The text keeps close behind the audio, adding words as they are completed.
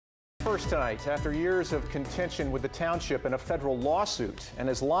first tonight, after years of contention with the township and a federal lawsuit, an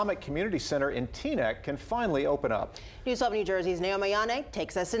Islamic community center in Teaneck can finally open up. News 12 New Jersey's Naomi Yane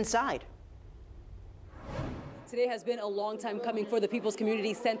takes us inside. Today has been a long time coming for the People's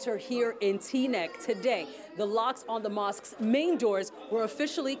Community Center here in Teaneck. Today, the locks on the mosque's main doors were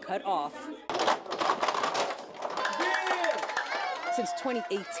officially cut off. Since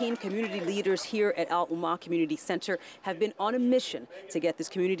 2018, community leaders here at Al Ummah Community Center have been on a mission to get this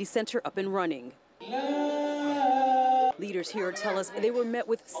community center up and running. Leaders here tell us they were met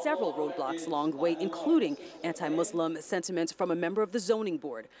with several roadblocks along the way, including anti-Muslim sentiments from a member of the zoning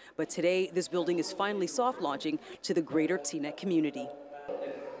board. But today, this building is finally soft launching to the greater Teaneck community.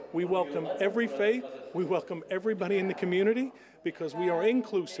 We welcome every faith, we welcome everybody in the community, because we are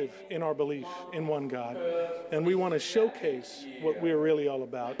inclusive in our belief in one God, and we want to showcase what we're really all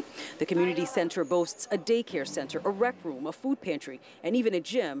about. The community center boasts a daycare center, a rec room, a food pantry, and even a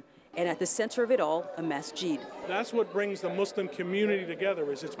gym, and at the center of it all, a masjid. That's what brings the Muslim community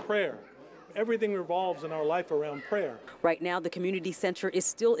together, is its prayer. Everything revolves in our life around prayer. Right now, the community center is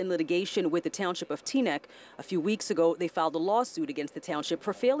still in litigation with the township of Teaneck. A few weeks ago, they filed a lawsuit against the township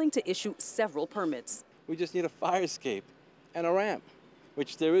for failing to issue several permits. We just need a fire escape and a ramp,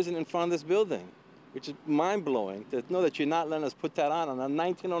 which there isn't in front of this building, which is mind-blowing to know that you're not letting us put that on a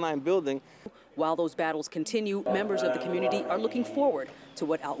 1909 building. While those battles continue, members of the community are looking forward to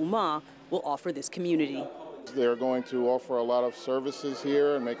what Al Ummah will offer this community. They're going to offer a lot of services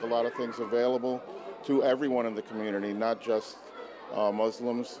here and make a lot of things available to everyone in the community, not just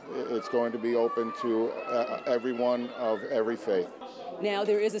Muslims. It's going to be open to everyone of every faith. Now,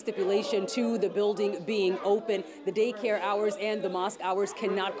 there is a stipulation to the building being open. The daycare hours and the mosque hours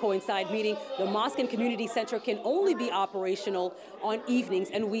cannot coincide, meaning the mosque and community center can only be operational on evenings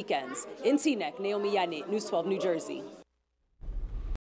and weekends. In Teaneck, Naomi Yane, News 12 New Jersey.